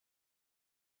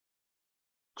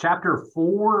Chapter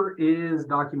 4 is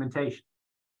documentation.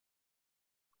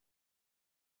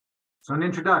 So an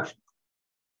introduction.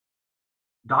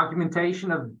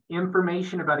 Documentation of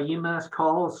information about EMS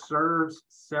calls serves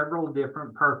several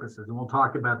different purposes, and we'll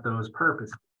talk about those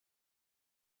purposes.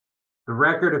 The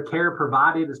record of care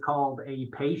provided is called a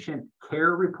patient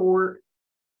care report,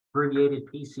 abbreviated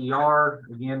PCR.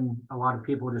 Again, a lot of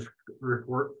people just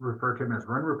refer to them as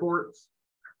run reports.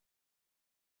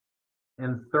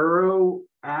 And thorough,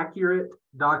 accurate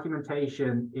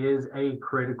documentation is a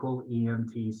critical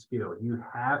EMT skill. You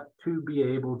have to be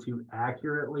able to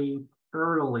accurately,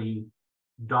 thoroughly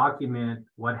document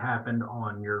what happened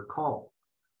on your call.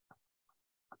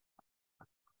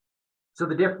 So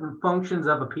the different functions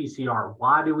of a PCR.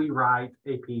 Why do we write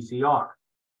a PCR?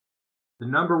 The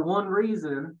number one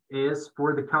reason is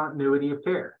for the continuity of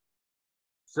care.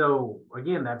 So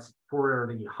again, that's for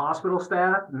the hospital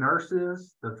staff,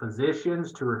 nurses, the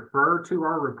physicians to refer to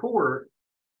our report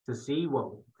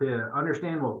to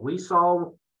understand what we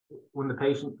saw when the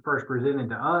patient first presented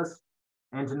to us,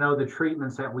 and to know the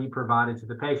treatments that we provided to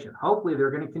the patient. Hopefully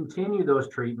they're going to continue those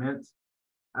treatments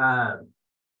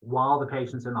while the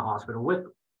patient's in the hospital with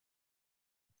them.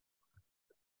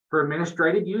 For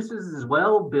administrative uses as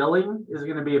well, billing is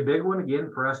going to be a big one,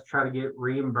 again, for us to try to get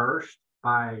reimbursed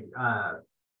by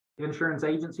insurance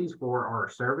agencies for our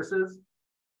services.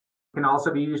 Can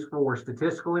also be used for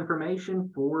statistical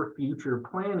information for future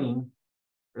planning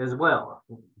as well.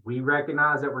 We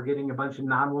recognize that we're getting a bunch of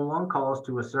 911 calls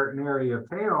to a certain area of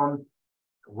town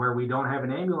where we don't have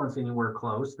an ambulance anywhere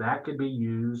close. That could be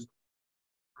used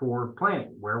for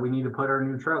planning, where we need to put our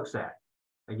new trucks at.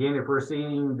 Again, if we're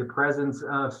seeing the presence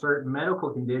of certain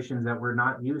medical conditions that we're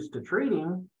not used to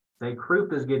treating, say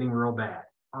croup is getting real bad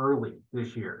early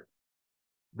this year,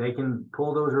 they can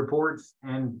pull those reports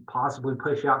and possibly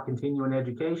push out continuing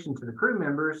education to the crew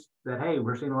members that, hey,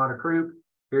 we're seeing a lot of croup.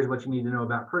 Here's what you need to know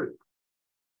about croup.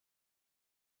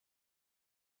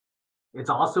 It's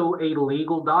also a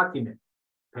legal document.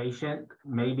 Patient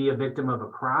may be a victim of a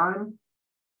crime,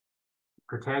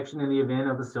 protection in the event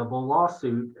of a civil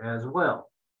lawsuit as well.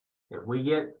 If we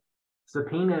get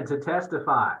subpoenaed to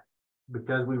testify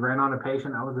because we ran on a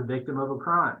patient that was a victim of a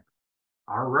crime,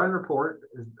 our run report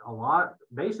is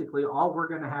basically all we're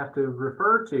going to have to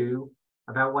refer to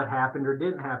about what happened or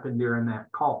didn't happen during that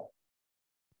call.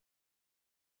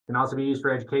 Can also be used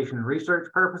for education and research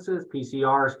purposes.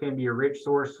 PCRs can be a rich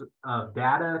source of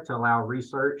data to allow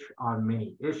research on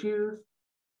many issues.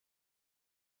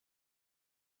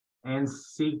 And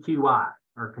CQI,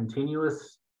 or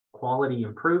continuous quality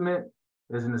improvement,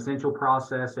 is an essential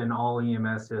process in all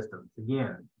EMS systems.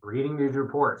 Again, reading these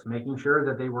reports, making sure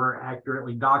that they were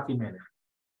accurately documented,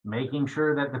 making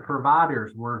sure that the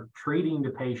providers were treating the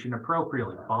patient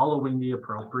appropriately, following the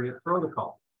appropriate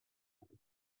protocol.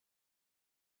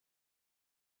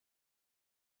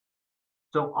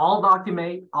 So all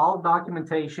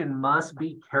documentation must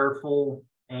be careful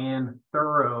and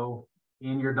thorough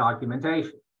in your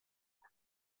documentation.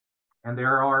 And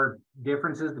there are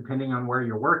differences depending on where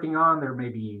you're working on. There may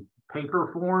be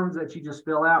paper forms that you just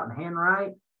fill out and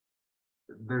handwrite.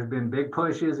 There's been big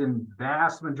pushes in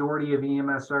vast majority of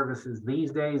EMS services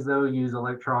these days, though, use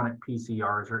electronic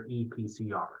PCRs or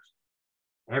ePCRs.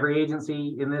 Every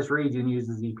agency in this region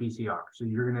uses ePCR. So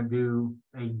you're going to do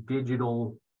a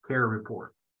digital care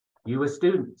report. You as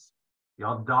students,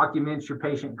 y'all document your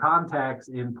patient contacts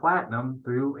in Platinum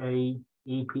through a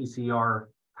ePCR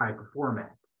type of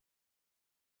format.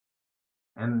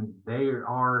 And there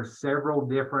are several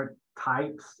different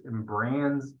types and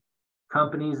brands,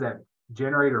 companies that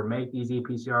generate or make these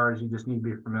ePCRs. You just need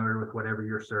to be familiar with whatever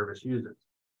your service uses.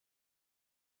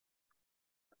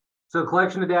 So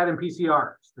collection of data in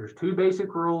PCRs. There's two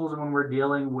basic rules when we're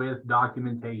dealing with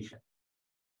documentation.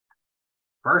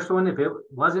 First one, if it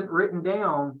wasn't written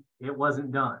down, it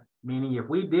wasn't done. Meaning if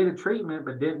we did a treatment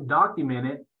but didn't document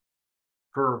it,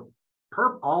 for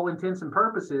all intents and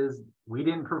purposes, we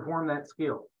didn't perform that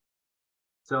skill.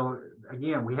 So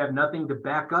again, we have nothing to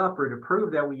back up or to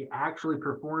prove that we actually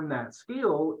performed that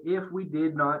skill if we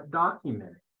did not document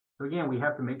it. So again, we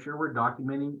have to make sure we're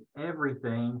documenting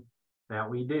everything that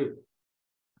we do.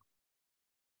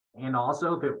 And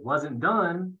also, if it wasn't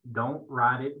done, don't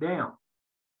write it down.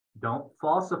 Don't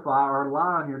falsify or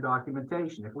lie on your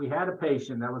documentation. If we had a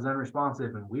patient that was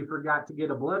unresponsive and we forgot to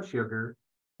get a blood sugar,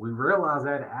 we realized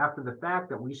that after the fact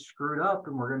that we screwed up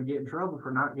and we're going to get in trouble for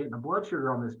not getting a blood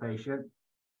sugar on this patient.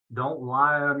 Don't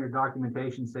lie on your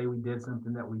documentation, say we did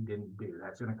something that we didn't do.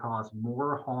 That's going to cause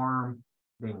more harm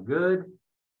than good.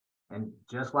 And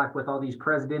just like with all these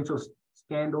presidential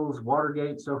scandals,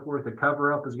 Watergate, so forth, the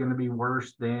cover-up is going to be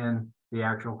worse than the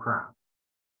actual crime.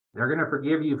 They're going to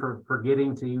forgive you for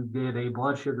forgetting to get a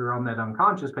blood sugar on that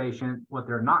unconscious patient. What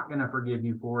they're not going to forgive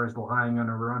you for is lying on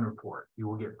a run report. You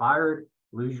will get fired,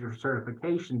 lose your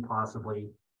certification possibly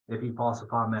if you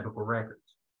falsify medical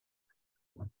records.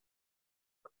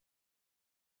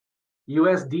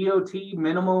 U.S. DOT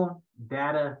minimal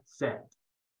data set.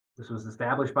 This was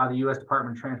established by the U.S.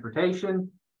 Department of Transportation.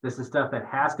 This is stuff that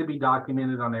has to be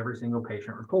documented on every single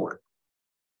patient report.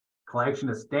 Collection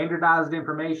of standardized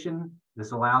information.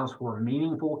 This allows for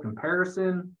meaningful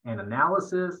comparison and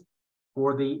analysis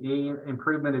for the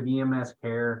improvement of EMS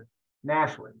care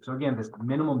nationally. So again, this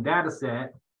minimum data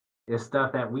set is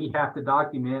stuff that we have to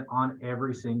document on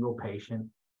every single patient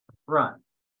run.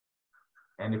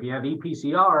 And if you have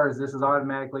EPCRs, this is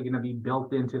automatically going to be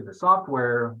built into the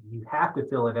software. You have to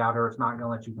fill it out or it's not going to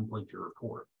let you complete your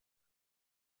report.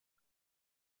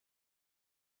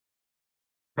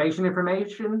 Patient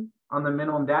information on the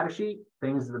minimum data sheet,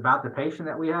 things about the patient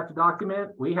that we have to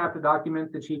document. We have to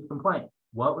document the chief complaint.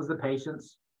 What was the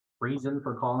patient's reason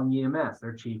for calling EMS?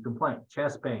 Their chief complaint: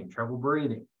 chest pain, trouble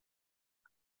breathing.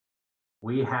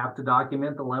 We have to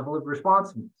document the level of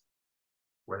responsiveness.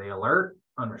 Were they alert,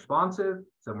 unresponsive,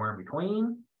 somewhere in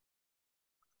between?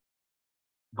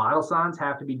 Vital signs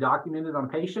have to be documented on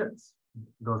patients.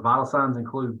 Those vital signs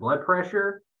include blood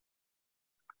pressure,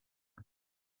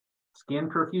 skin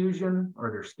perfusion or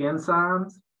their skin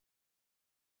signs,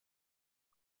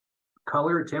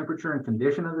 color, temperature, and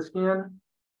condition of the skin,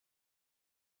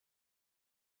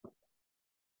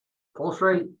 pulse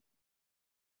rate,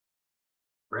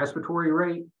 respiratory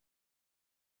rate,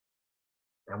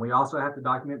 and we also have to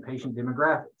document patient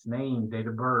demographics: name, date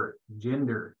of birth,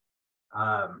 gender,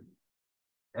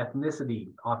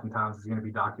 ethnicity oftentimes is going to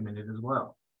be documented as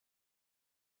well.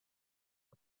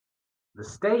 The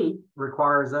state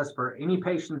requires us, for any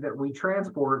patient that we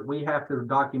transport, we have to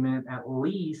document at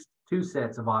least 2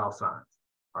 sets of vital signs.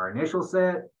 Our initial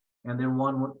set, and then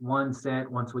one set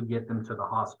once we get them to the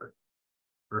hospital.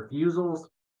 Refusals,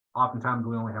 oftentimes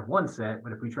we only have 1 set,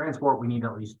 but if we transport, we need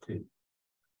at least 2.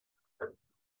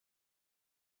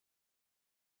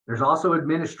 There's also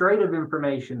administrative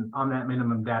information on that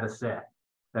minimum data set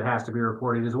that has to be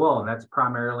reported as well, and that's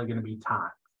primarily going to be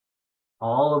time.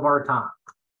 All of our time.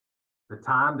 The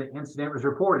time the incident was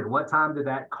reported. What time did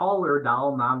that caller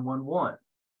dial 911?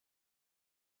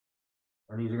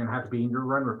 And these are going to have to be in your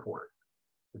run report.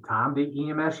 The time the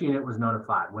EMS unit was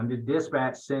notified. When did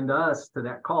dispatch send us to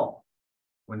that call?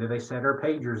 When did they set our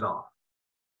pagers off?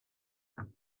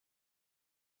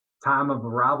 Time of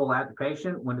arrival at the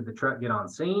patient. When did the truck get on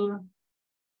scene?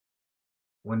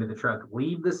 When did the truck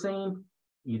leave the scene?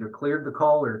 Either cleared the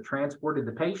call or transported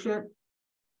the patient.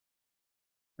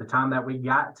 The time that we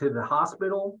got to the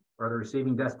hospital or the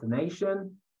receiving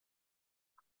destination,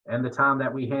 and the time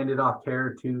that we handed off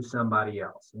care to somebody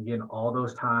else. Again, all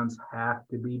those times have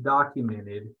to be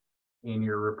documented in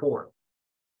your report.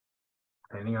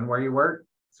 Depending on where you work,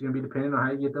 it's going to be dependent on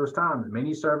how you get those times.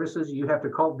 Many services, you have to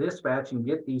call dispatch and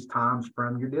get these times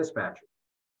from your dispatcher.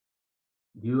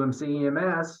 UMC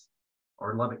EMS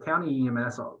or Lubbock County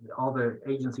EMS, all the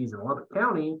agencies in Lubbock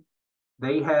County,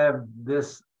 they have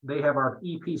our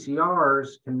EPCRs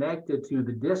connected to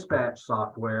the dispatch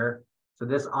software. So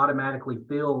this automatically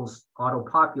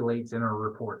auto-populates in our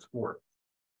reports for it.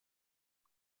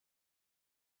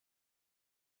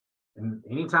 And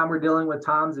anytime we're dealing with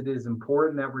times, it is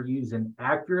important that we're using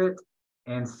accurate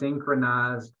and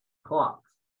synchronized clocks.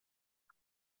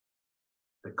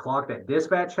 The clock that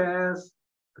dispatch has,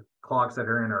 the clocks that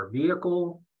are in our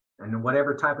vehicle, and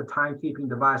whatever type of timekeeping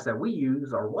device that we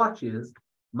use, our watches,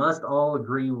 must all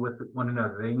agree with one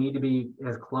another. They need to be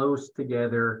as close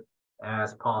together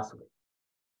as possible.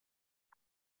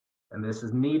 And this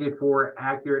is needed for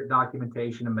accurate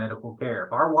documentation of medical care.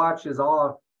 If our watch is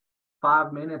off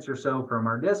 5 minutes or so from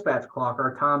our dispatch clock,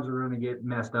 our times are going to get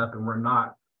messed up and we're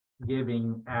not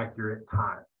giving accurate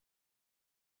time.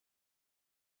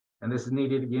 And this is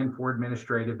needed again for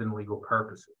administrative and legal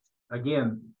purposes.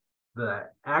 Again, the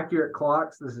accurate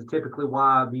clocks, this is typically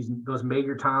why those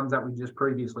major times that we just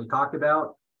previously talked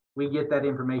about, we get that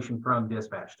information from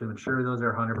dispatch to ensure those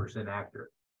are 100%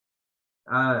 accurate.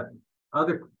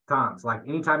 Other times, like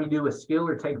anytime you do a skill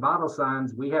or take vital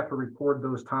signs, we have to record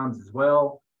those times as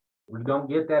well. We don't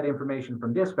get that information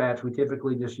from dispatch. We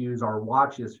typically just use our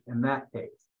watches in that case.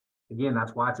 Again,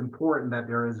 that's why it's important that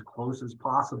they're as close as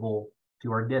possible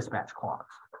to our dispatch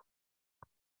clocks.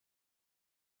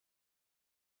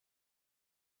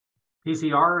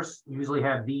 PCRs usually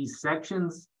have these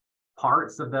sections,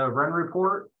 parts of the run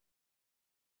report.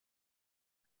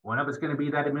 One of it's going to be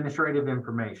that administrative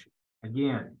information.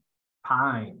 Again,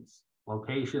 times,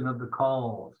 location of the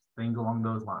calls, things along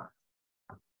those lines.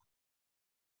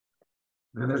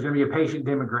 Then there's going to be a patient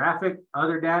demographic,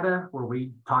 other data, where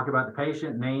we talk about the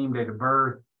patient, name, date of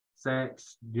birth,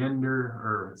 sex, gender,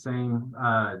 or same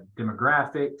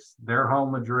demographics, their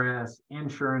home address,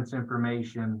 insurance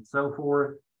information, so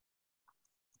forth.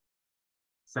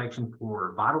 Section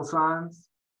for vital signs.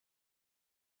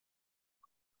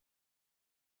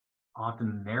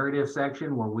 Often the narrative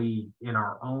section where we, in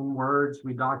our own words,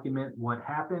 we document what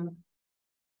happened.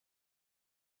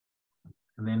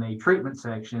 And then a treatment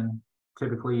section.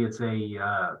 Typically, it's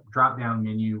a drop-down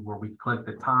menu where we click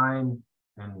the time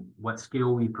and what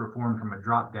skill we performed from a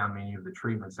drop-down menu of the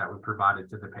treatments that we provided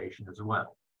to the patient as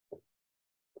well.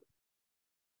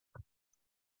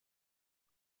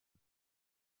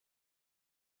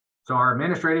 So our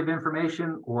administrative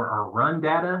information or our run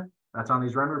data, that's on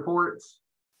these run reports,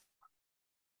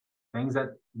 things that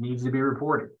needs to be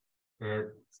reported.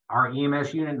 It's our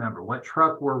EMS unit number, what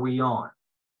truck were we on,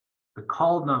 the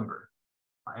call number.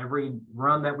 Every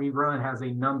run that we run has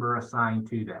a number assigned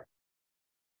to that.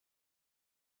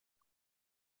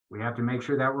 We have to make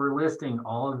sure that we're listing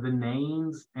all of the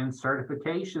names and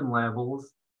certification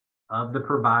levels of the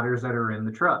providers that are in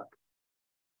the truck.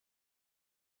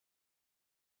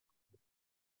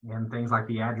 And things like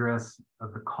the address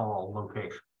of the call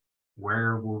location.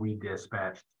 Where were we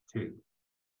dispatched to?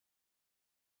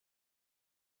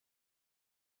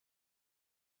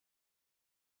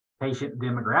 Patient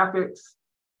demographics,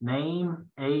 name,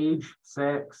 age,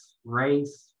 sex,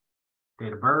 race,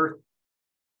 date of birth.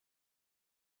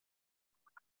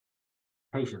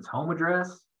 Patient's home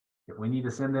address. If we need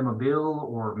to send them a bill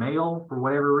or mail for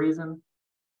whatever reason,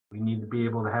 we need to be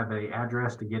able to have an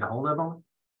address to get a hold of them.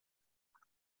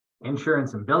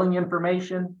 Insurance and billing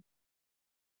information.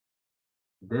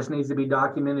 This needs to be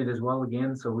documented as well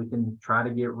again, so we can try to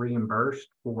get reimbursed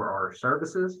for our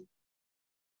services.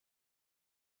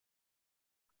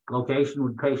 Location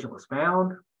where the patient was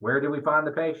found. Where did we find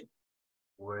the patient?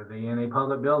 Were they in a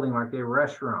public building like a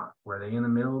restaurant? Were they in the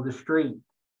middle of the street?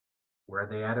 Were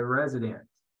they at a residence?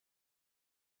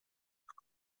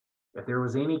 If there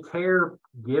was any care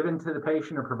given to the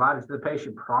patient or provided to the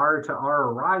patient prior to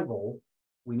our arrival,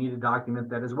 we need to document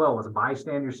that as well. Was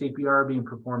bystander CPR being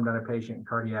performed on a patient in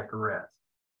cardiac arrest?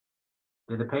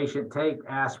 Did the patient take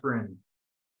aspirin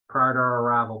prior to our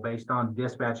arrival based on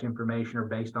dispatch information or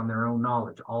based on their own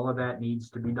knowledge? All of that needs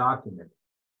to be documented.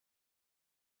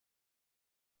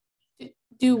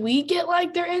 Do we get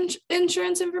like their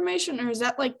insurance information, or is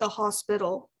that like the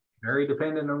hospital? Very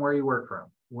dependent on where you work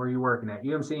from, where you're working at.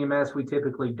 UMCMS, we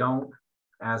typically don't,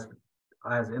 as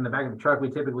in the back of the truck, we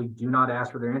typically do not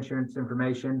ask for their insurance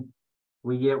information.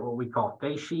 We get what we call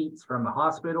face sheets from the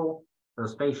hospital.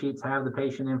 Those face sheets have the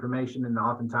patient information and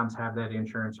oftentimes have that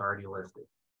insurance already listed.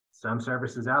 Some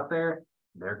services out there,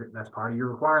 that's part of your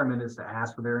requirement is to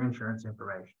ask for their insurance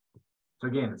information. So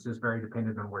again, it's just very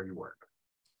dependent on where you work.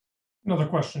 Another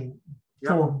question.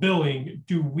 Yep. For billing,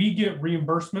 do we get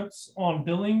reimbursements on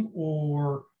billing,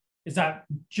 or is that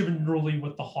generally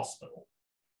with the hospital?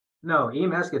 No,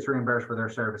 EMS gets reimbursed for their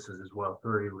services as well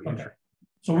through insurance. Okay.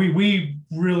 So we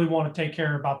really want to take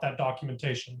care about that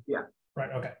documentation. Yeah.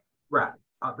 Right. Okay. Right.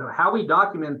 How we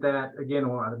document that, again,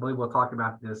 well, I believe we'll talk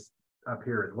about this up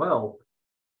here as well.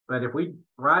 But if we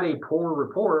write a poor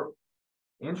report,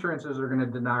 insurances are going to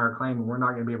deny our claim and we're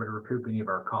not going to be able to recoup any of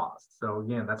our costs. So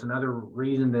again, that's another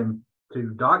reason then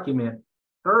to document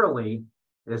thoroughly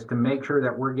is to make sure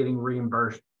that we're getting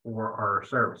reimbursed for our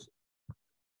services.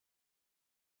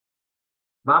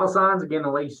 Vital signs, again,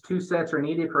 at least 2 sets are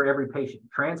needed for every patient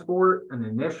transport, an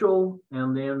initial,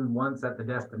 and then once at the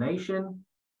destination.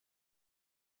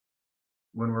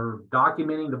 When we're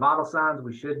documenting the vital signs,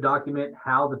 we should document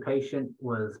how the patient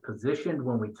was positioned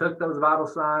when we took those vital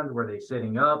signs. Were they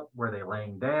sitting up? Were they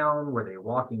laying down? Were they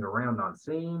walking around on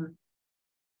scene?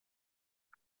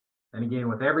 And again,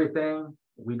 with everything,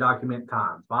 we document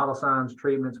times. Vital signs,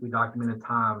 treatments, we document a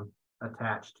time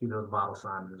attached to those vital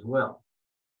signs as well.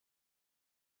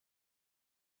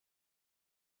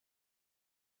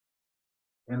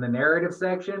 In the narrative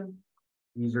section,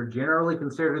 these are generally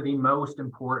considered the most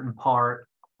important part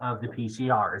of the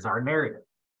PCR is our narrative.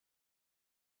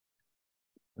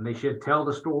 And they should tell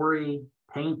the story,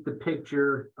 paint the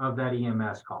picture of that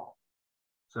EMS call.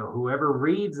 So whoever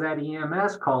reads that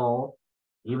EMS call,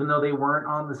 even though they weren't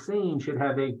on the scene, should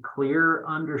have a clear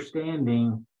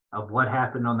understanding of what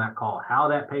happened on that call, how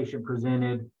that patient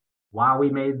presented, why we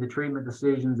made the treatment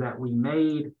decisions that we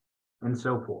made, and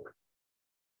so forth.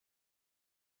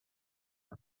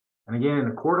 And again, in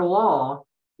a court of law,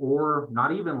 or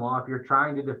not even law, if you're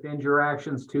trying to defend your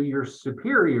actions to your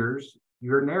superiors,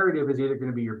 Your narrative is either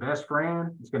going to be your best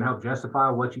friend, it's going to help justify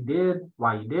what you did,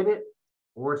 why you did it,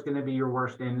 or it's going to be your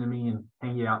worst enemy and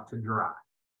hang you out to dry.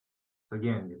 So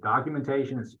again, your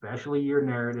documentation, especially your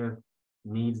narrative,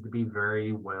 needs to be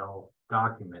very well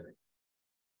documented.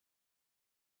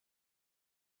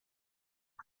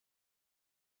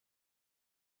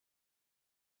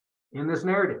 In this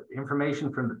narrative,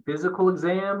 information from the physical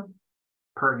exam,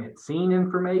 pertinent scene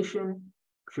information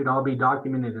should all be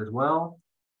documented as well.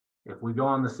 If we go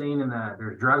on the scene and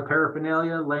there's drug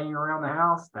paraphernalia laying around the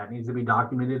house, that needs to be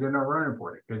documented in our run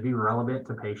report. It could be relevant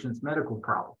to patient's medical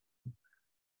problem.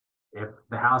 If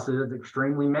the house is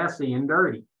extremely messy and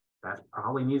dirty, that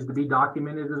probably needs to be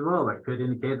documented as well. That could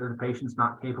indicate that the patient's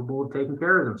not capable of taking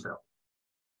care of themselves.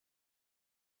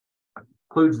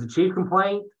 Includes the chief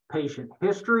complaint, patient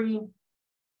history,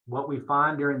 what we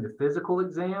find during the physical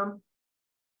exam.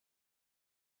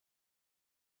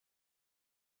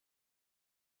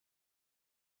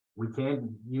 We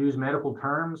can use medical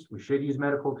terms. We should use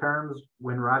medical terms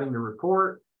when writing the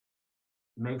report.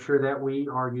 Make sure that we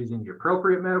are using the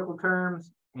appropriate medical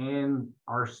terms and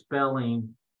our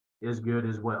spelling is good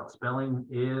as well. Spelling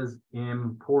is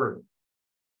important.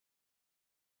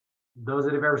 Those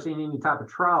that have ever seen any type of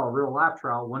trial, real life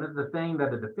trial, one of the things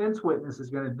that a defense witness is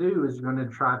going to do is going to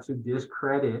try to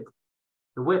discredit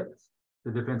the witness.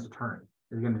 The defense attorney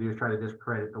is going to do is try to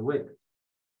discredit the witness.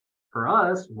 For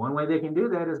us, one way they can do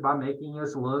that is by making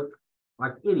us look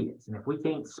like idiots. And if we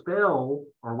can't spell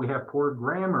or we have poor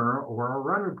grammar or our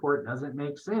run report doesn't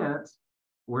make sense,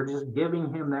 we're just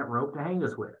giving him that rope to hang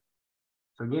us with.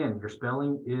 So again, your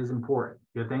spelling is important.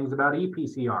 Good things about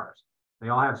EPCRs. They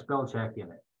all have spell check in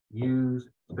it. Use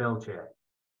spell check.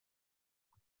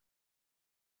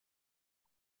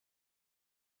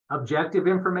 Objective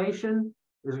information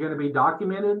is going to be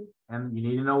documented, and you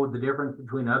need to know the difference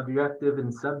between objective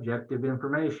and subjective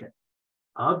information.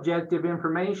 Objective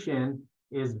information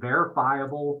is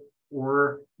verifiable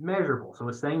or measurable. So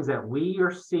it's things that we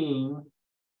are seeing,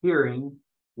 hearing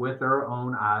with our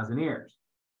own eyes and ears.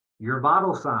 Your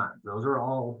vital signs, those are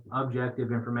all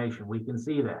objective information. We can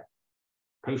see that.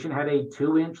 Patient had a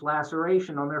 2-inch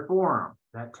laceration on their forearm.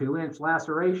 That 2-inch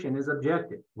laceration is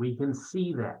objective. We can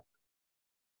see that.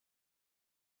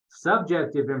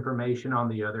 Subjective information, on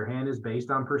the other hand, is based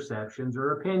on perceptions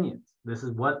or opinions. This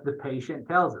is what the patient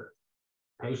tells us.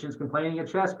 Patient's complaining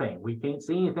of chest pain. We can't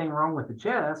see anything wrong with the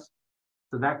chest,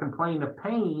 so that complaint of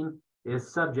pain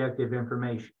is subjective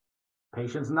information.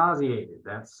 Patient's nauseated.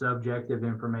 That's subjective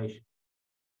information.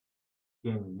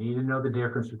 Again, you need to know the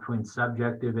difference between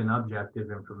subjective and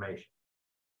objective information.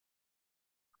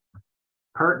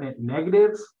 Pertinent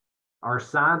negatives are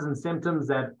signs and symptoms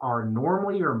that are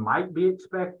normally or might be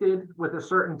expected with a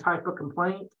certain type of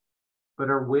complaint, but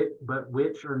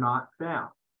which are not found.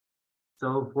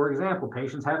 So, for example,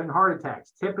 patients having heart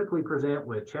attacks typically present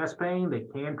with chest pain. They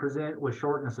can present with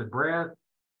shortness of breath,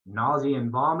 nausea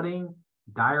and vomiting,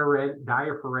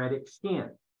 diaphoretic skin.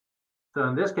 So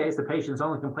in this case, the patient's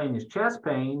only complaining is chest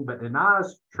pain, but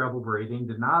denies trouble breathing,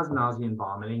 denies nausea and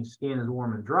vomiting, skin is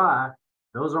warm and dry.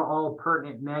 Those are all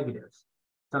pertinent negatives.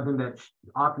 Something that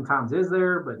oftentimes is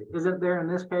there, but isn't there in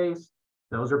this case.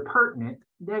 Those are pertinent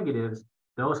negatives.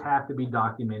 Those have to be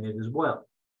documented as well.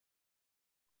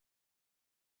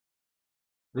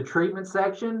 The treatment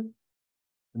section,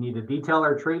 we need to detail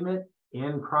our treatment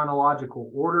in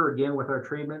chronological order. Again, with our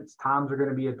treatments, times are going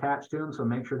to be attached to them, so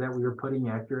make sure that we are putting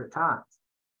accurate times.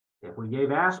 If we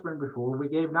gave aspirin before we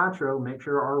gave nitro, make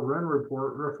sure our run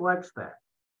report reflects that.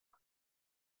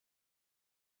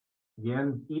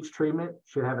 Again, each treatment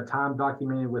should have a time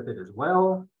documented with it as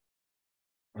well.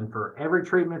 And for every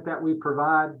treatment that we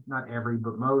provide, not every,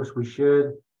 but most, we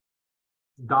should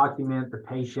document the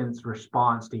patient's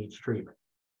response to each treatment.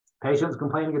 Patients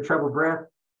complaining of trouble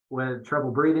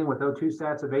breathing with O2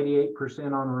 sats of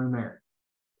 88% on room air.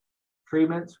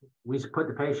 Treatments, we put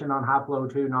the patient on high flow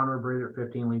O2 non-rebreather at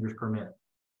 15 liters per minute.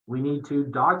 We need to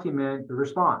document the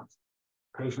response.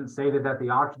 Patients stated that the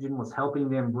oxygen was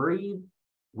helping them breathe.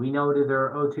 We noted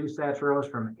their O2 sats rose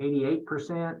from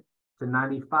 88% to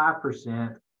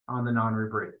 95% on the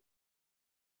non-rebreather.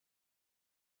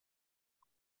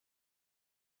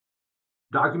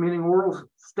 Documenting oral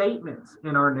statements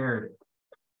in our narrative.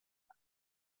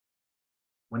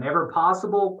 Whenever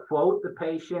possible, quote the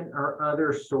patient or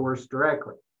other source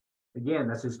directly. Again,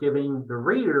 this is giving the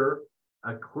reader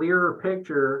a clearer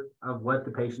picture of what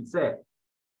the patient said.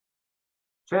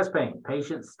 Chest pain.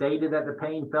 Patient stated that the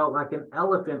pain felt like an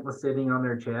elephant was sitting on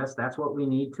their chest. That's what we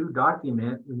need to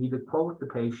document. We need to quote the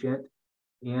patient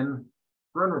in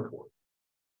run report.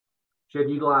 Should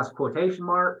utilize quotation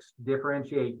marks,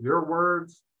 differentiate your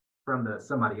words from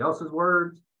somebody else's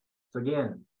words. So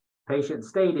again, patient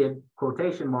stated,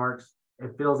 quotation marks,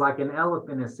 it feels like an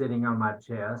elephant is sitting on my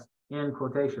chest, in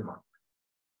quotation marks.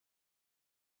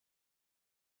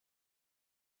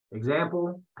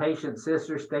 Example, patient's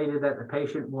sister stated that the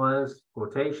patient was,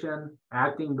 quotation,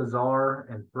 acting bizarre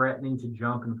and threatening to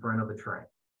jump in front of a train,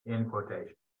 end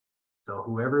quotation. So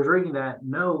whoever's reading that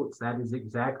notes that is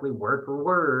exactly word for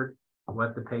word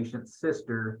what the patient's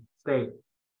sister stated.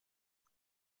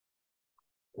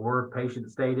 Or patient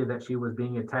stated that she was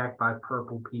being attacked by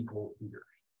purple people eaters.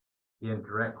 In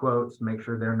direct quotes, make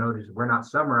sure they're noticed. We're not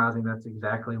summarizing, that's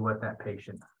exactly what that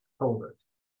patient told us.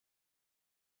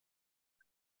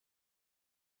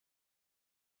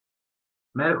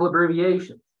 Medical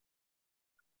abbreviations.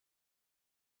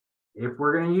 If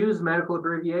we're going to use medical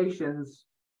abbreviations,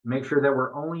 make sure that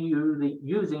we're only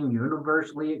using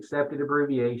universally accepted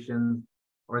abbreviations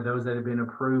or those that have been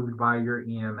approved by your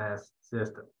EMS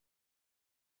system.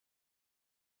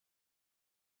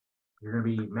 You're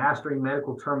going to be mastering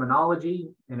medical terminology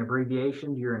and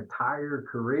abbreviations your entire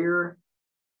career.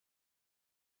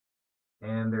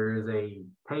 And there is a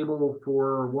table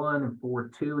 4.1 and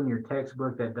 4.2 in your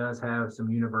textbook that does have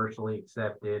some universally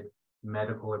accepted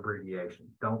medical abbreviations.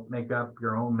 Don't make up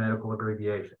your own medical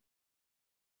abbreviation.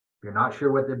 If you're not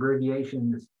sure what the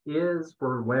abbreviation is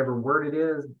for whatever word it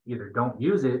is, either don't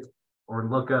use it or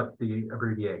look up the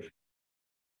abbreviation.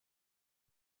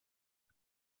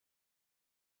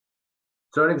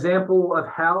 So an example of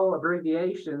how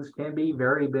abbreviations can be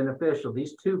very beneficial.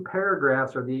 These two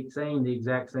paragraphs are saying the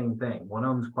exact same thing. One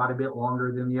of them is quite a bit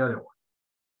longer than the other one.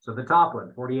 So the top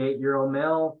one, 48-year-old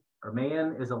male or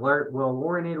man is alert,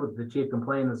 well-oriented with the chief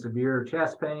complaint of severe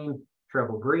chest pain,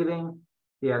 trouble breathing.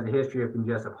 He has a history of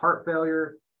congestive heart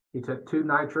failure. He took 2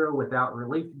 nitro without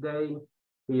relief today.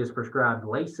 He is prescribed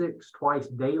Lasix twice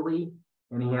daily,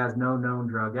 and he has no known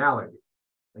drug allergy.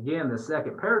 Again, the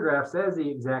second paragraph says the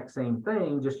exact same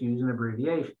thing, just using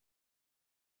abbreviation.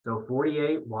 So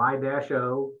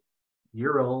 48Y-O,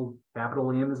 year-old,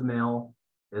 capital M is male,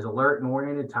 is alert and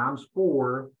oriented times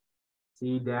 4.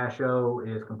 C-O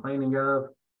is complaining of.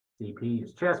 CP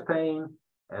is chest pain.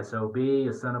 SOB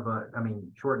is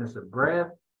shortness of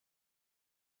breath.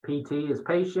 PT is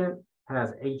patient,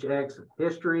 has HX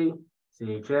history.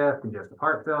 CHF, congestive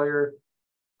heart failure.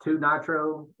 2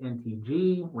 nitro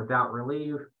NTG without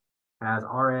relief, has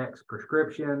RX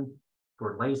prescription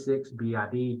for Lasix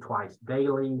BID twice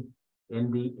daily.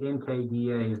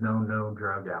 NKDA is no known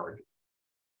drug allergy.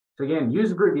 So again,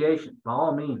 use abbreviations by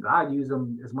all means. I use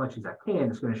them as much as I can.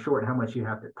 It's going to shorten how much you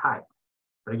have to type.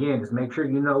 But again, just make sure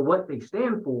you know what they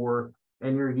stand for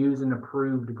and you're using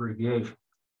approved abbreviations.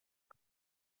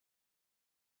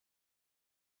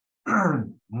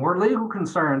 More legal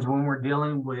concerns when we're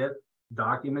dealing with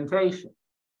documentation.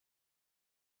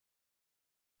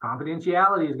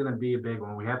 Confidentiality is going to be a big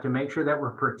one. We have to make sure that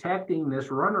we're protecting this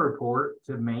run report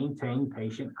to maintain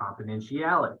patient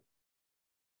confidentiality.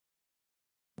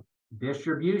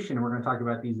 Distribution, we're going to talk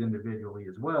about these individually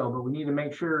as well, but we need to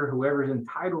make sure whoever's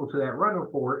entitled to that run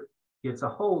report gets a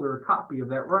hold or a copy of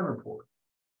that run report.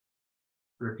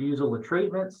 Refusal of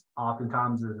treatments,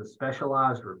 oftentimes is a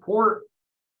specialized report.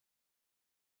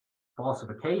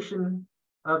 Falsification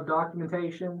of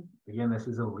documentation. Again, this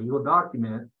is a legal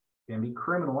document, can be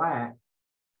criminal act.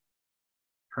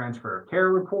 Transfer of care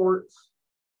reports,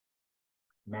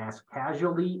 mass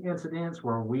casualty incidents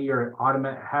where we are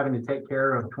having to take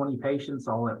care of 20 patients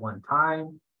all at one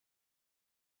time.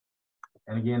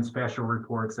 And again, special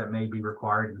reports that may be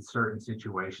required in certain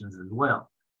situations as well.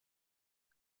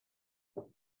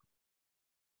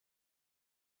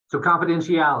 So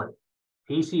confidentiality.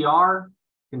 PCR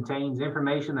contains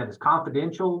information that is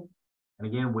confidential, and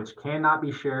again, which cannot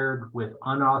be shared with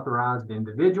unauthorized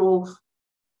individuals.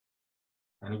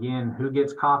 And again, who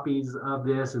gets copies of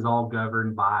this is all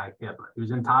governed by HIPAA.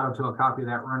 Who's entitled to a copy of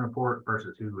that run report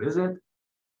versus who isn't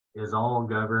is all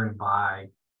governed by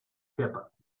HIPAA.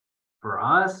 For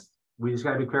us, we just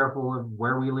got to be careful of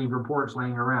where we leave reports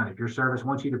laying around. If your service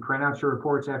wants you to print out your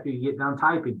reports after you get done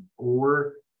typing,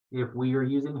 or if we are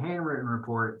using handwritten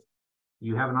reports,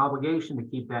 you have an obligation to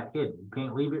keep that hidden. You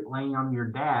can't leave it laying on your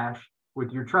dash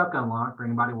with your truck unlocked for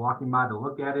anybody walking by to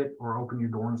look at it or open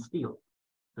your door and steal it.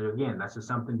 So again, that's just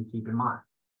something to keep in mind.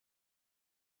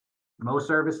 Most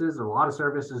services, a lot of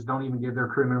services don't even give their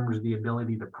crew members the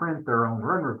ability to print their own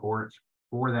run reports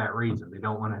for that reason. They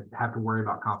don't want to have to worry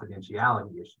about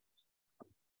confidentiality issues.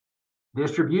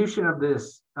 Distribution of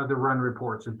the run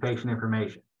reports of patient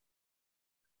information.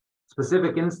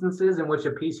 Specific instances in which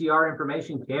a PCR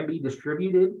information can be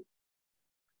distributed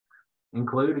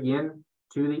include, again,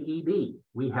 to the ED.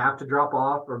 We have to drop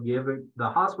off or give the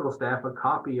hospital staff a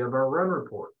copy of our run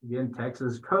report. Again,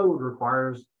 Texas code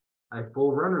requires a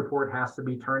full run report has to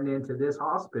be turned into this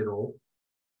hospital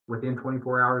within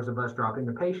 24 hours of us dropping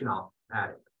the patient off at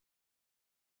it.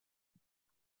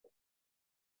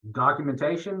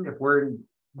 Documentation, if we're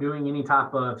doing any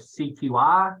type of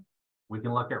CQI, we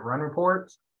can look at run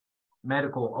reports.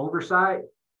 Medical oversight,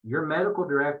 your medical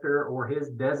director or his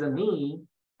designee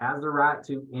has the right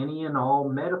to any and all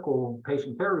medical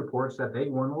patient care reports that they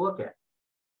want to look at.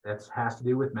 That has to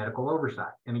do with medical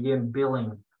oversight. And again,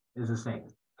 billing is the same.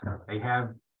 They have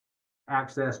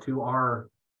access to our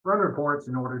run reports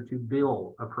in order to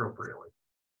bill appropriately.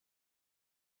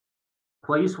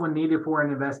 Police when needed for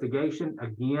an investigation,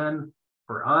 again,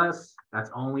 for us, that's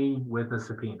only with a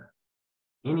subpoena.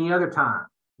 Any other time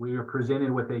we are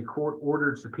presented with a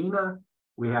court-ordered subpoena,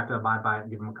 we have to abide by it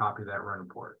and give them a copy of that run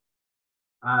report.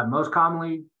 Most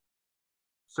commonly,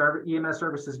 EMS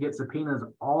services get subpoenas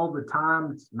all the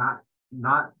time. It's not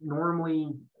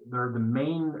normally they're the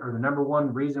main or the number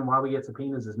one reason why we get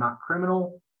subpoenas is not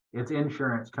criminal. It's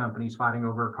insurance companies fighting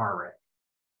over a car wreck.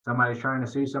 Somebody's trying to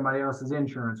sue somebody else's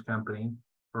insurance company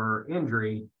for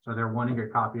injury, so they're wanting a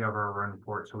copy of our run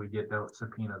report, so we get those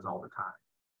subpoenas all the time.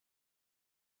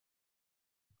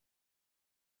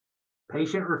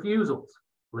 Patient refusals.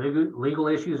 Legal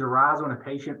issues arise when a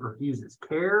patient refuses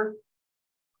care.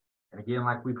 And again,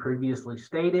 like we previously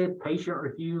stated, patient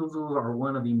refusals are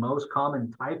one of the most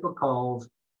common type of calls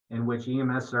in which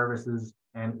EMS services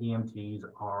and EMTs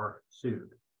are sued.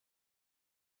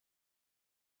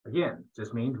 Again,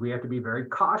 just means we have to be very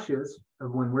cautious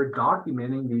of when we're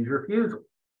documenting these refusals.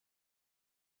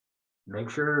 Make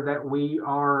sure that we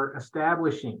are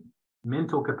establishing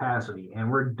mental capacity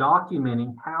and we're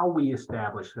documenting how we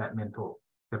establish that mental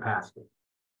capacity.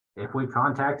 If we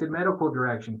contacted medical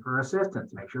direction for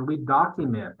assistance, make sure we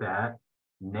document that,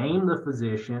 name the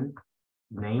physician,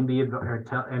 name the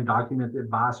and document the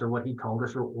advice or what he told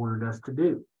us or ordered us to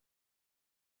do.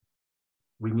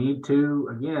 We need to,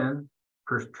 again,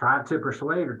 try to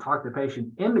persuade or talk the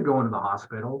patient into going to the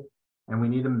hospital, and we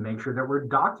need to make sure that we're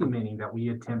documenting that we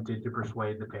attempted to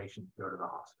persuade the patient to go to the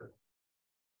hospital.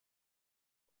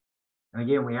 And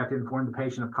again, we have to inform the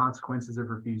patient of consequences of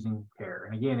refusing care.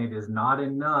 And again, it is not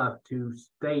enough to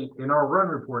state in our run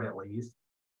report, at least,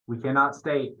 we cannot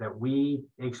state that we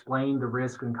explained the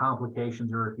risk and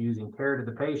complications of refusing care to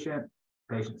the patient.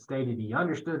 The patient stated he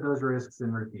understood those risks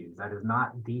and refused. That is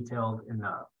not detailed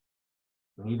enough.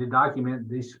 We need to document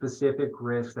the specific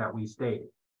risks that we stated.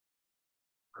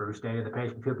 Crew stated the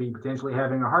patient could be potentially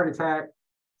having a heart attack.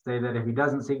 Say that if he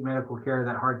doesn't seek medical care,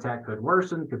 that heart attack could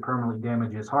worsen, could permanently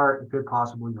damage his heart, and could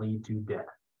possibly lead to death.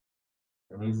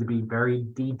 It needs to be very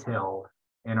detailed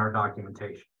in our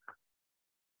documentation.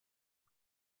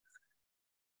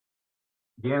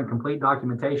 Again, complete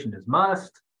documentation is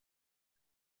must.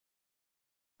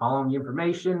 Following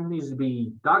information needs to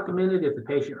be documented if the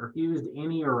patient refused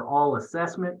any or all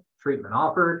assessment, treatment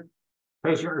offered.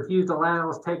 Patient refused to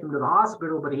allow us to take him to the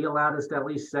hospital, but he allowed us to at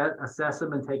least assess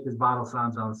him and take his vital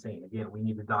signs on scene. Again, we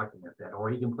need to document that.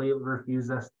 Or he completely refused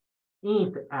us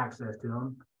any access to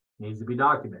him, needs to be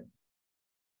documented.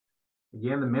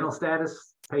 Again, the mental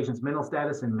status, patient's mental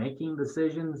status in making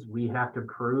decisions, we have to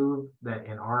prove that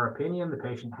in our opinion, the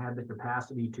patient had the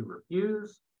capacity to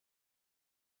refuse.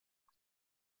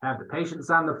 Have the patient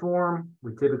sign the form.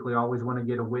 We typically always want to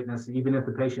get a witness. Even if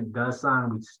the patient does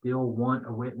sign, we still want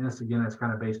a witness. Again, that's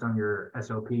kind of based on your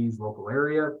SOPs, local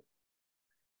area.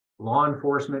 Law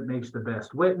enforcement makes the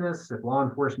best witness. If law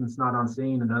enforcement's not on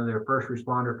scene, another first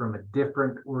responder from a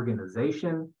different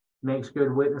organization makes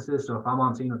good witnesses. So if I'm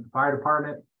on scene with the fire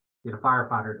department, get a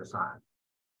firefighter to sign.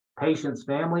 Patient's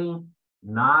family,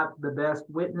 not the best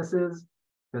witnesses,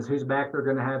 because whose back they're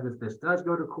going to have if this does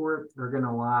go to court, they're going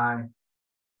to lie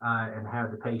and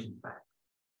have the patient's back.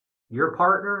 Your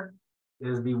partner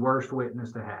is the worst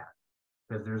witness to have,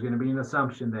 because there's going to be an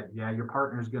assumption that, yeah, your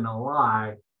partner is going to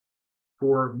lie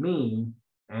for me,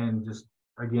 and just,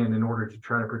 again, in order to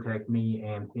try to protect me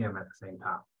and him at the same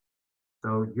time.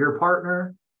 So your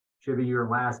partner should be your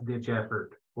last ditch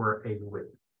effort for a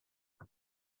witness.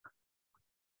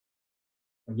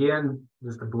 Again,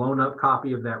 just a blown up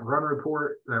copy of that run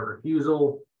report, that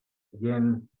refusal.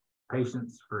 Again,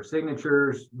 patients for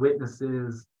signatures,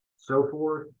 witnesses, so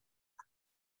forth.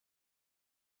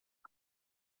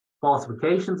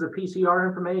 Falsifications of PCR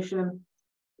information.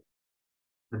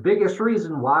 The biggest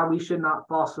reason why we should not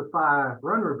falsify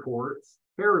run reports,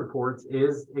 care reports,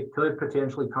 is it could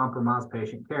potentially compromise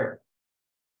patient care.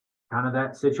 Kind of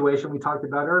that situation we talked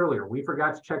about earlier. We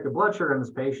forgot to check the blood sugar on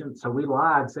this patient, so we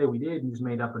lied, say we did, and just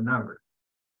made up a number.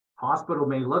 Hospital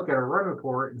may look at a run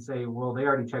report and say, well, they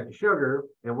already checked the sugar.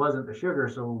 It wasn't the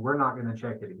sugar, so we're not going to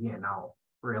check it again. Now,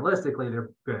 realistically,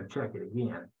 they're going to check it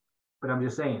again. But I'm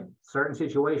just saying, certain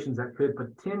situations that could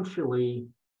potentially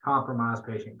compromise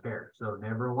patient care. So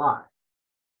never lie.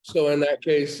 So in that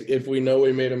case, if we know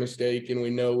we made a mistake and we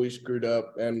know we screwed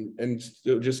up and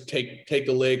still just take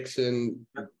the licks and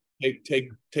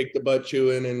take the butt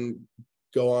chewing and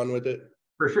go on with it.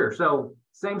 For sure. So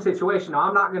same situation. Now,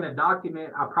 I'm not going to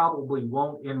document. I probably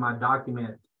won't in my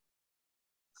document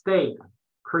state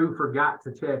crew forgot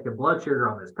to check the blood sugar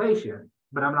on this patient,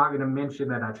 but I'm not going to mention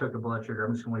that I took a blood sugar.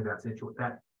 I'm just going to leave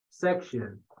that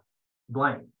section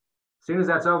blank. As soon as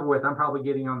that's over with, I'm probably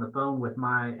getting on the phone with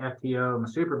my FTO, my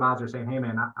supervisor, saying, hey,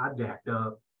 man, I jacked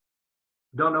up.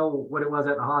 Don't know what it was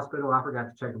at the hospital. I forgot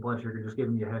to check the blood sugar. Just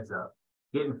giving you a heads up.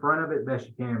 Get in front of it best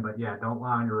you can, but yeah, don't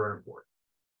lie on your run report.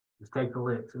 Just take the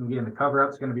licks. And again, the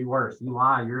cover-up is going to be worse. You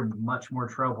lie, you're in much more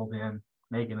trouble than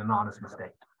making an honest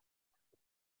mistake.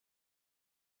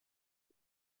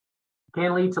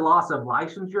 Can lead to loss of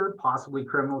licensure, possibly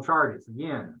criminal charges.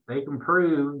 Again, they can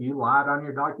prove you lied on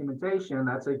your documentation.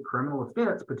 That's a criminal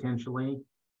offense potentially.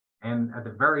 And at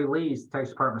the very least,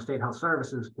 Texas Department of State Health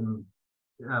Services can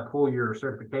pull your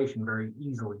certification very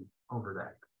easily over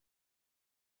that.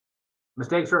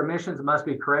 Mistakes or omissions must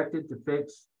be corrected to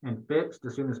fixed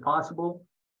as soon as possible.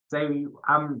 Say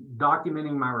I'm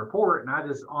documenting my report and I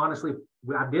just honestly,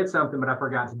 I did something, but I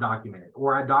forgot to document it.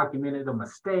 Or I documented a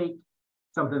mistake,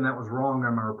 something that was wrong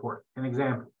on my report. An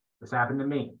example, this happened to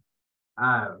me.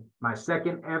 My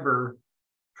second ever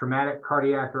traumatic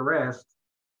cardiac arrest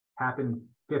happened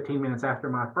 15 minutes after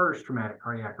my first traumatic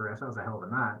cardiac arrest. That was a hell of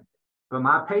a night. But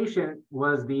my patient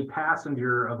was the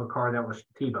passenger of a car that was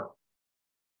T-boned.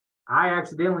 I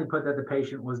accidentally put that the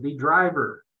patient was the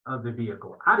driver of the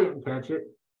vehicle. I didn't catch it.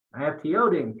 My FTO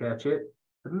didn't catch it.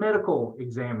 The medical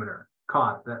examiner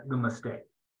caught the mistake.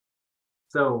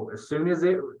 So as soon as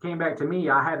it came back to me,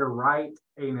 I had to write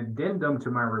an addendum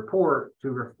to my report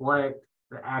to reflect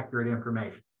the accurate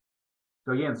information.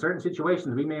 So again, certain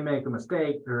situations we may make a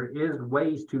mistake. There is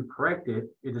ways to correct it.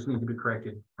 It just needs to be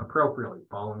corrected appropriately,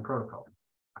 following protocol.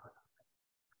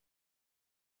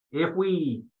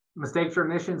 Mistakes or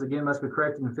omissions, again, must be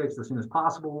corrected and fixed as soon as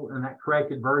possible, and that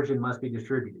corrected version must be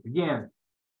distributed. Again,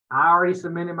 I already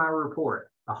submitted my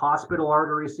report. The hospital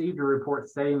already received a report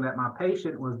stating that my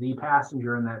patient was the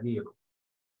passenger in that vehicle.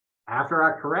 After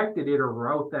I corrected it or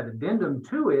wrote that addendum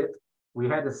to it, we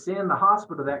had to send the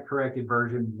hospital that corrected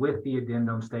version with the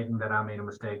addendum stating that I made a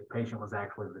mistake. The patient was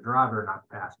actually the driver, not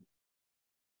the passenger.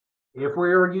 If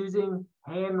we are using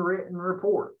handwritten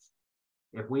reports,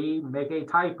 if we make a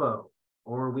typo,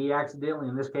 or we accidentally,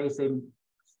 in this case, they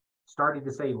started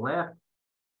to say left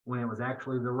when it was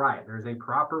actually the right. There's a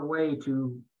proper way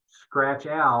to scratch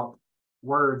out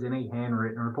words in a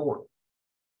handwritten report.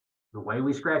 The way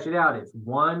we scratch it out is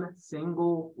one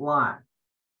single line.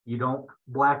 You don't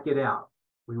black it out.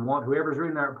 We want whoever's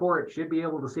reading that report should be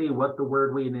able to see what the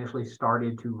word we initially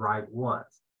started to write was.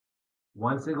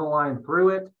 One single line through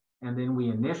it, and then we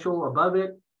initial above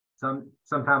it.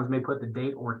 Sometimes may put the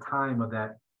date or time of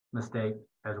that mistake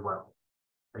as well.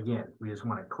 Again, we just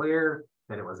want to clear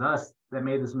that it was us that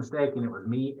made this mistake and it was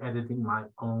me editing my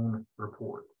own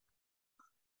report.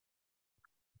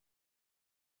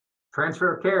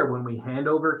 Transfer of care, when we hand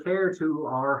over care to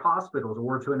our hospitals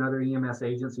or to another EMS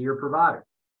agency or provider.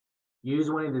 Use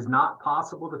when it is not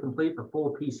possible to complete the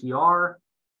full PCR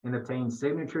and obtain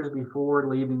signatures before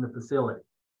leaving the facility.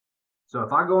 So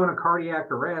if I go in a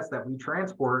cardiac arrest that we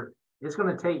transport, it's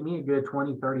going to take me a good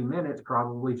 20, 30 minutes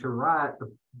probably to write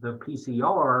the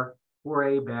PCR for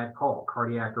a bad call,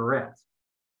 cardiac arrest.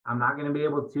 I'm not going to be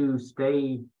able to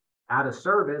stay out of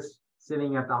service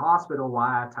sitting at the hospital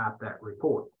while I type that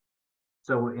report.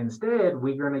 So instead,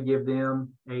 we're going to give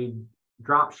them a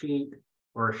drop sheet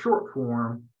or a short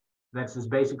form that's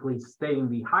just basically stating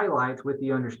the highlights with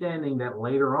the understanding that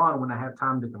later on, when I have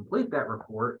time to complete that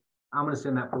report, I'm going to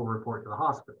send that full report to the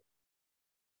hospital.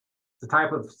 The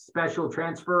type of special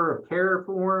transfer of care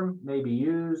form may be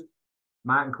used,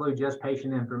 might include just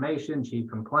patient information, chief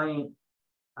complaint,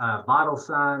 vital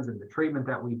signs, and the treatment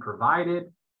that we provided.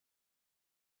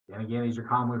 And again, these are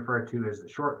commonly referred to as the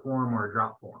short form or a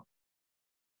drop form.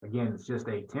 Again, it's just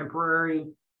a temporary,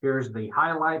 here's the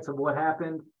highlights of what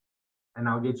happened, and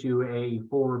I'll get you a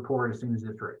full report as soon as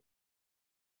it's ready.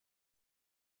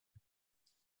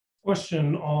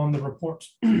 Question on the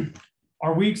reports.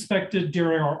 Are we expected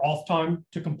during our off time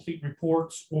to complete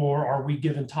reports, or are we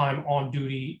given time on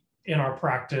duty in our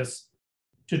practice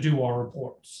to do our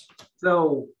reports?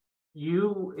 So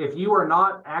if you are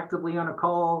not actively on a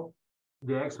call,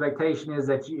 the expectation is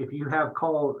that if you have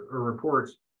call or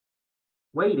reports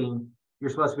waiting, you're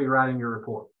supposed to be writing your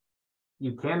report.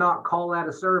 You cannot call out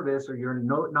a service or you're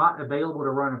not available to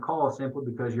run a call simply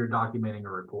because you're documenting a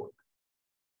report.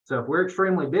 So if we're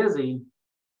extremely busy,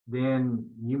 then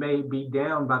you may be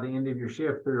down by the end of your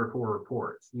shift 3 or 4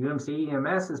 reports. UMC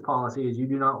EMS's policy is you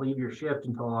do not leave your shift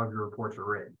until all of your reports are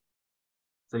written.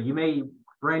 So you may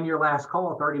run your last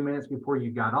call 30 minutes before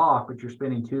you got off, but you're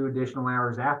spending 2 additional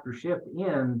hours after shift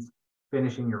ends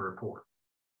finishing your report.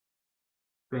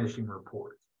 Finishing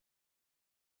reports.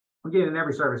 Again, and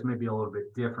every service may be a little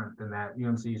bit different than that.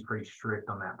 UMC is pretty strict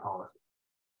on that policy.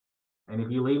 And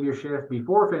if you leave your shift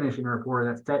before finishing a report,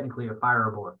 that's technically a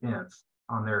fireable offense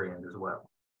on their end as well.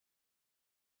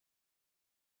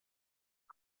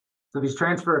 So these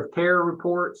transfer of care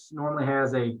reports normally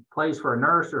has a place for a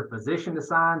nurse or a physician to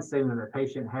sign, stating that the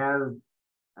patient has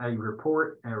a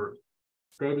report,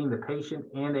 stating the patient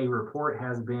and a report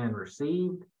has been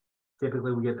received.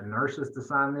 Typically, we get the nurses to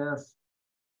sign this.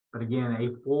 But again,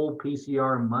 a full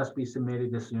PCR must be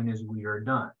submitted as soon as we are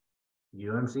done.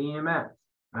 UMC EMS.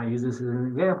 I use this as an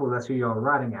example. That's who y'all are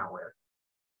writing out with.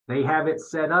 They have it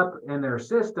set up in their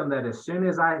system that as soon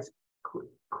as I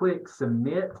click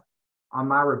submit on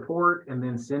my report and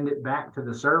then send it back to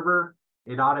the server,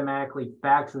 it automatically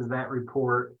faxes that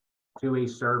report to a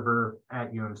server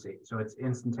at UMC. So it's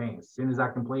instantaneous. As soon as I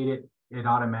complete it, it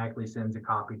automatically sends a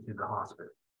copy to the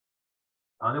hospital.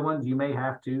 Other ones, you may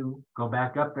have to go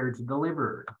back up there to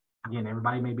deliver. Again,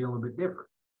 everybody may be a little bit different.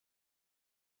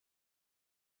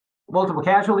 Multiple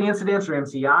casualty incidents or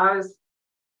MCIs.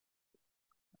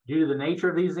 Due to the nature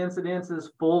of these incidences,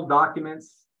 full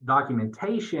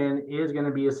documentation is going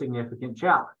to be a significant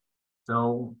challenge.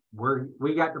 So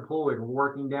we got deployed. We're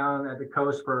working down at the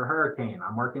coast for a hurricane.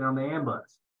 I'm working on the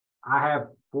ambulance. I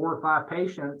have 4 or 5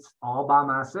 patients all by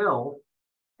myself.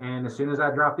 And as soon as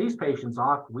I drop these patients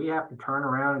off, we have to turn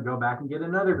around and go back and get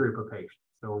another group of patients.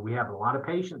 So we have a lot of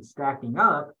patients stacking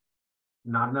up,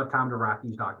 not enough time to write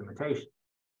these documentation.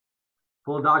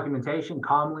 Full documentation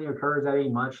commonly occurs at a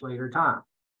much later time.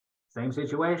 Same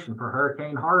situation for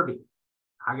Hurricane Harvey.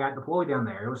 I got deployed down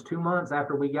there. It was 2 months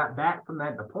after we got back from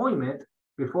that deployment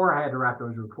before I had to write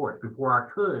those reports, before I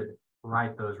could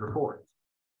write those reports.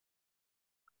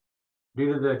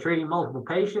 Due to the treating multiple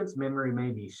patients, memory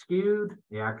may be skewed.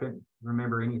 Yeah, I couldn't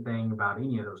remember anything about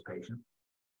any of those patients.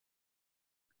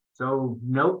 So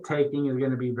note taking is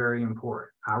going to be very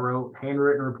important. I wrote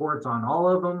handwritten reports on all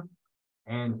of them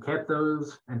and kept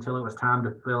those until it was time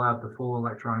to fill out the full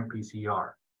electronic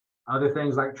PCR. Other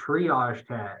things like triage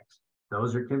tags,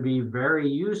 those can be very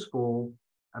useful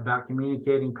about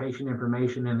communicating patient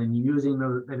information and then using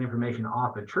that information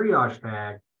off a triage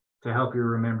tag to help you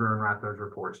remember and write those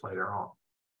reports later on.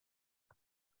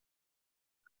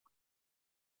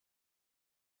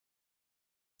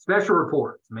 Special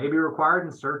reports may be required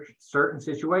in certain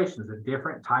situations. A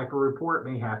different type of report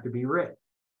may have to be written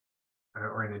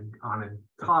or on a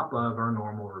top of our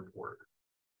normal report.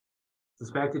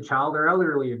 Suspected child or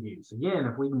elderly abuse. Again,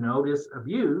 if we notice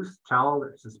abuse,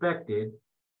 suspected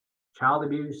child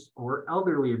abuse or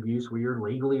elderly abuse, we are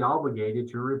legally obligated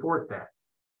to report that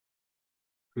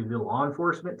to the law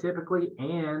enforcement typically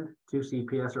and to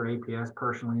CPS or APS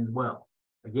personally as well.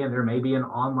 Again, there may be an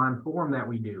online form that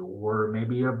we do, or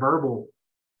maybe a verbal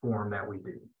form that we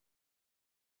do.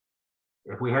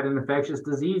 If we had an infectious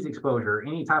disease exposure,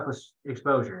 any type of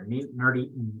exposure,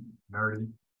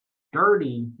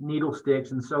 dirty needle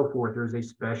sticks and so forth, there's a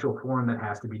special form that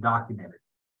has to be documented.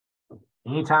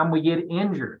 Anytime we get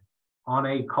injured on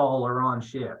a call or on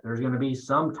shift, there's going to be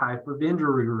some type of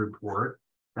injury report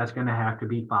that's going to have to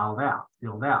be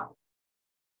filled out.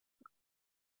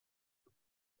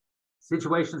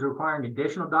 Situations requiring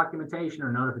additional documentation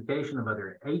or notification of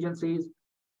other agencies.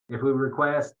 If we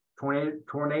request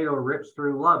tornado rips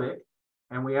through Lubbock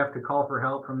and we have to call for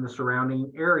help from the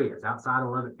surrounding areas outside of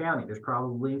Lubbock County, there's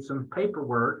probably some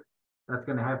paperwork that's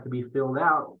going to have to be filled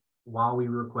out while we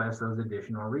request those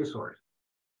additional resources.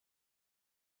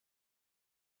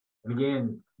 And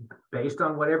again, based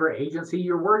on whatever agency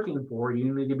you're working for,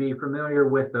 you need to be familiar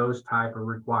with those type of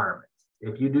requirements.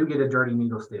 If you do get a dirty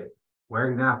needle stick, where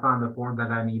can I find the form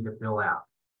that I need to fill out?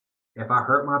 If I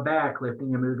hurt my back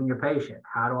lifting and moving a patient,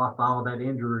 how do I follow that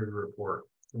injury report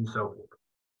and so forth?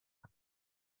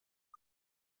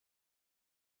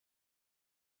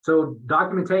 So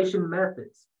documentation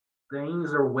methods,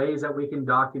 things or ways that we can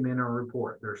document a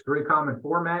report. There's 3 common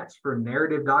formats for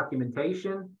narrative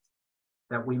documentation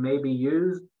that we may be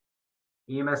used.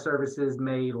 EMS services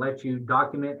may let you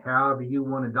document however you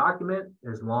want to document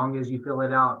as long as you fill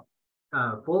it out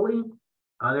fully.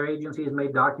 Other agencies may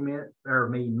document or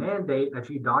may mandate that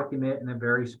you document in a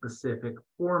very specific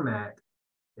format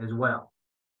as well.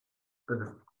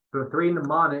 The three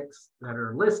mnemonics that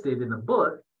are listed in the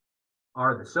book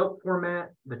are the SOAP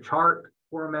format, the chart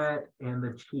format, and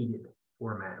the cheated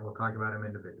format. And we'll talk about them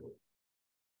individually.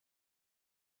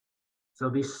 So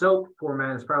the SOAP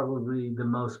format is probably the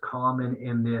most common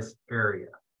in this area.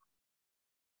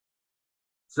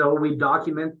 So we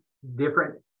document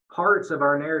different parts of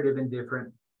our narrative in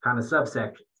different kind of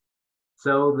subsections.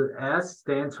 So the S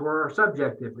stands for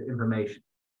subjective information.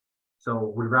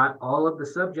 So we write all of the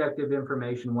subjective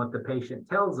information, what the patient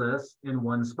tells us, in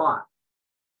one spot.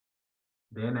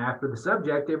 Then after the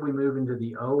subjective, we move into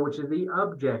the O, which is the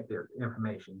objective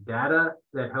information, data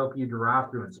that help you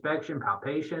derive through inspection,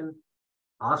 palpation,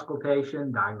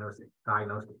 auscultation, diagnostic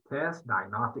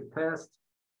tests.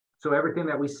 So everything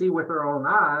that we see with our own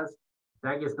eyes,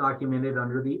 that gets documented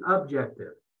under the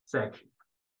objective section.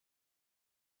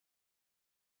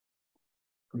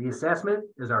 The assessment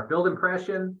is our field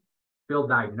impression, field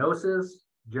diagnosis,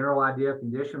 general idea of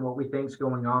condition, what we think is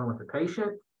going on with the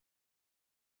patient.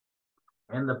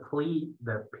 And the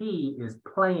P is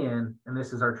plan, and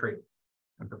this is our treatment.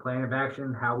 The plan of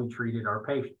action, how we treated our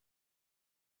patient.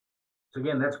 So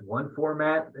again, that's one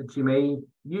format that you may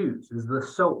use, is the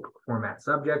SOAP format,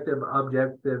 subjective,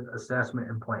 objective,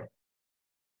 assessment, and plan.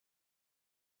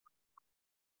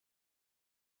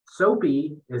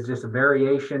 SOAPy is just a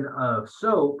variation of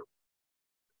SOAP.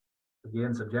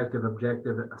 Again, subjective,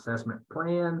 objective, assessment,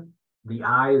 plan. The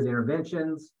I is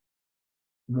interventions,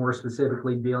 more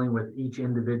specifically dealing with each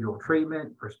individual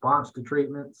treatment, response to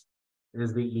treatments,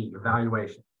 is the E,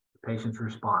 evaluation, the patient's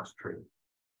response to treatment.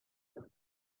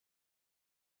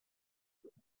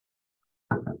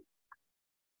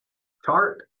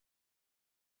 Chart.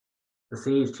 The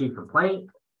C is chief complaint,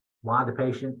 why the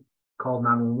patient called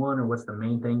 911 or what's the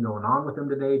main thing going on with them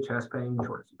today, chest pain,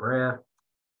 shortness of breath.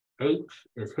 H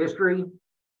is history,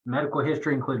 medical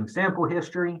history, including sample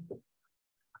history.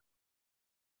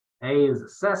 A is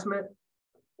assessment.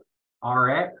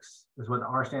 RX is what the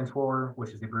R stands for, which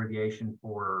is the abbreviation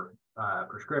for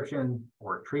prescription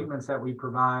or treatments that we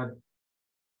provide.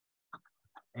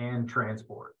 And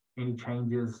transport, any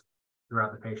changes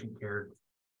throughout the patient care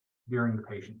during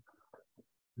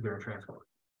transport.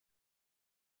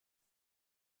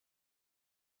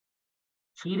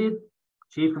 Cheated,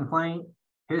 chief complaint,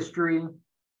 history,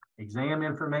 exam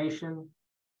information,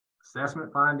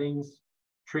 assessment findings,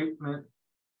 treatment,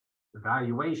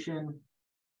 evaluation,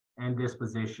 and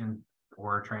disposition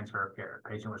or transfer of care.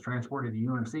 Patient was transported to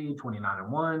UMC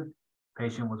 29-1.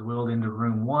 Patient was wheeled into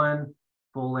room 1,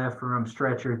 full left room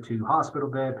stretcher to hospital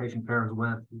bed. Patient care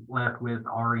was left with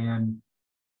RN,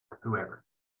 whoever.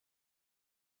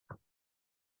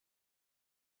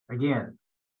 Again,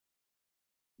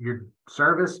 your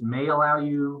service may allow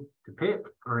you to pick,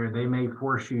 or they may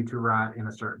force you to write in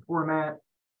a certain format.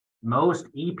 Most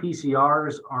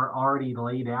EPCRs are already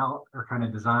laid out or kind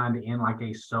of designed in like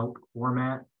a SOAP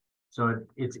format. So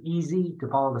it's easy to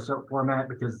follow the SOAP format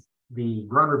because the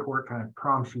run report kind of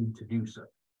prompts you to do so.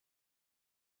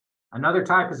 Another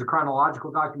type is a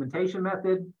chronological documentation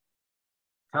method.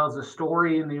 Tells a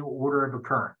story in the order of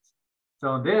occurrence.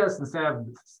 So in this, instead of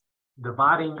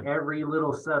dividing every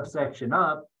little subsection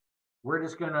up, we're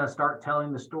just going to start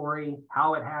telling the story,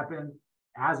 how it happened,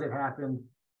 as it happened,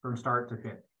 from start to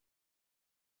finish.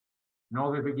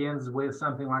 Normally begins with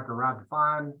something like arrived to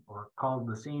find or called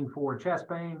the scene for chest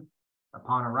pain.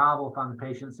 Upon arrival, found the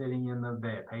patient sitting in the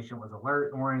bed. Patient was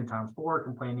alert, oriented ×4,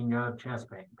 complaining of chest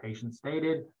pain. Patient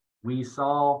stated, we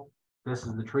saw, this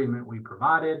is the treatment we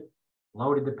provided,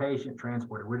 loaded the patient,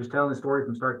 transported. We're just telling the story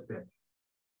from start to finish.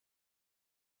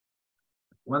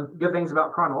 One of the good things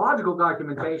about chronological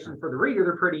documentation for the reader,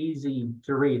 they're pretty easy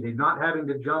to read. They're not having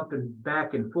to jump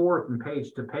back and forth from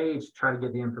page to page to try to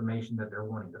get the information that they're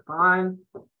wanting to find.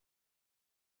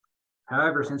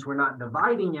 However, since we're not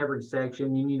dividing every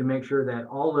section, you need to make sure that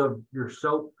all of your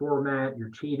SOAP format, your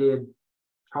cheated,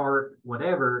 chart,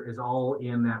 whatever, is all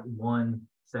in that one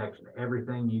section.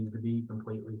 Everything needs to be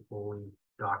completely, fully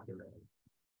documented.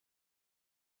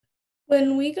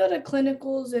 When we go to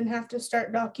clinicals and have to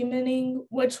start documenting,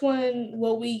 which one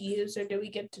will we use, or do we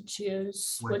get to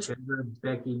choose? Whichever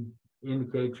Becky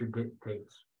indicates or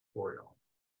dictates for you.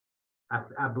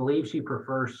 I believe she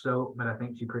prefers SOAP, but I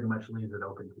think she pretty much leaves it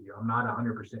open to you. I'm not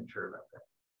 100% sure about that.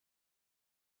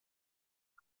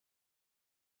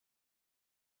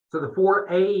 So the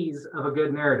 4 A's of a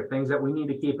good narrative, things that we need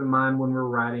to keep in mind when we're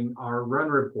writing our run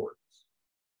reports.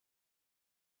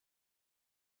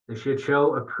 They should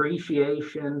show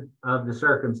appreciation of the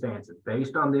circumstances.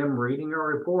 Based on them reading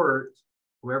our reports,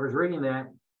 whoever's reading that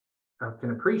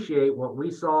can appreciate what we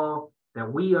saw,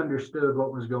 that we understood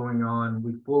what was going on.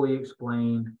 We fully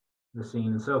explained the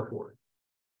scene and so forth.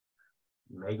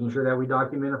 Making sure that we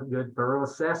document a good, thorough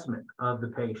assessment of the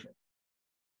patient.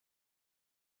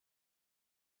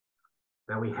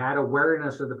 That we had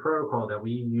awareness of the protocol, that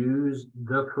we used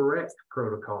the correct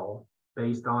protocol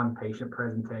based on patient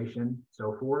presentation,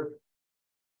 so forth,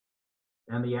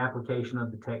 and the application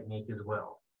of the technique as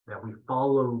well, that we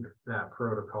followed that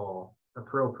protocol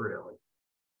appropriately.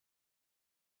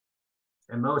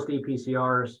 And most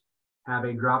EPCRs have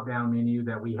a drop-down menu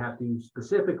that we have to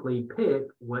specifically pick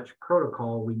which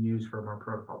protocol we use from our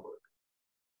protocol book.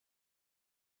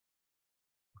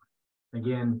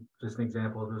 Again, just an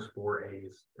example of those 4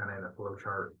 A's kind of in a flow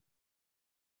chart.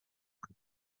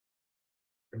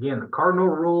 Again, the cardinal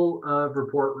rule of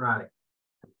report writing.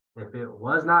 If it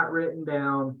was not written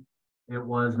down, it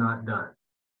was not done.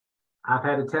 I've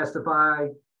had to testify,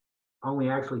 only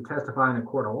actually testify in a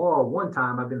court of law one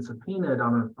time. I've been subpoenaed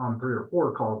on 3 or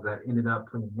 4 calls that ended up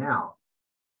cleaning out.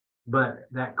 But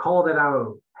that call that I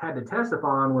had to testify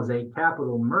on was a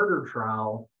capital murder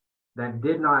trial that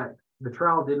the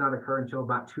trial did not occur until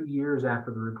about 2 years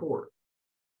after the report.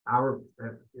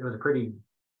 It was a pretty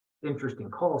interesting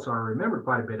call, so I remembered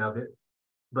quite a bit of it,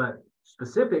 but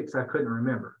specifics I couldn't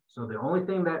remember. So the only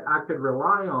thing that I could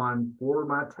rely on for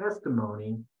my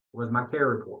testimony was my care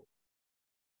report.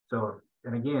 So,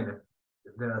 and again,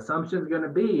 if the assumption is going to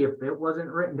be, if it wasn't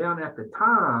written down at the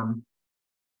time,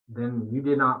 then you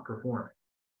did not perform it.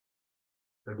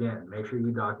 So again, make sure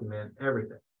you document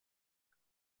everything.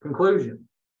 Conclusion.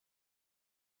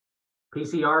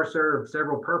 PCR serves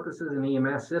several purposes in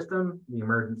EMS system, the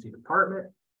emergency department.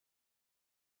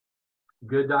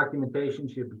 Good documentation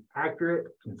should be accurate,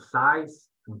 concise,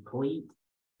 complete,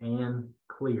 and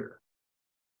clear.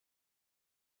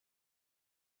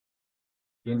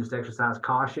 Again, just exercise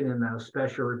caution in those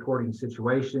special reporting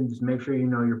situations. Just make sure you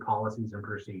know your policies and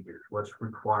procedures, what's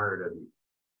required of you.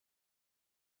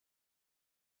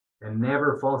 And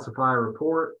never falsify a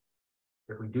report.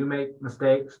 If we do make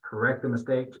mistakes, correct the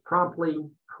mistakes promptly,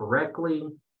 correctly,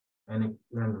 and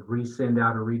resend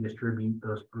out or redistribute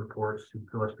those reports to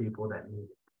those people that need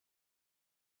it.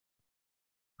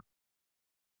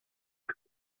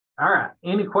 All right,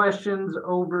 any questions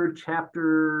over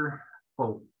chapter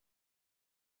 4?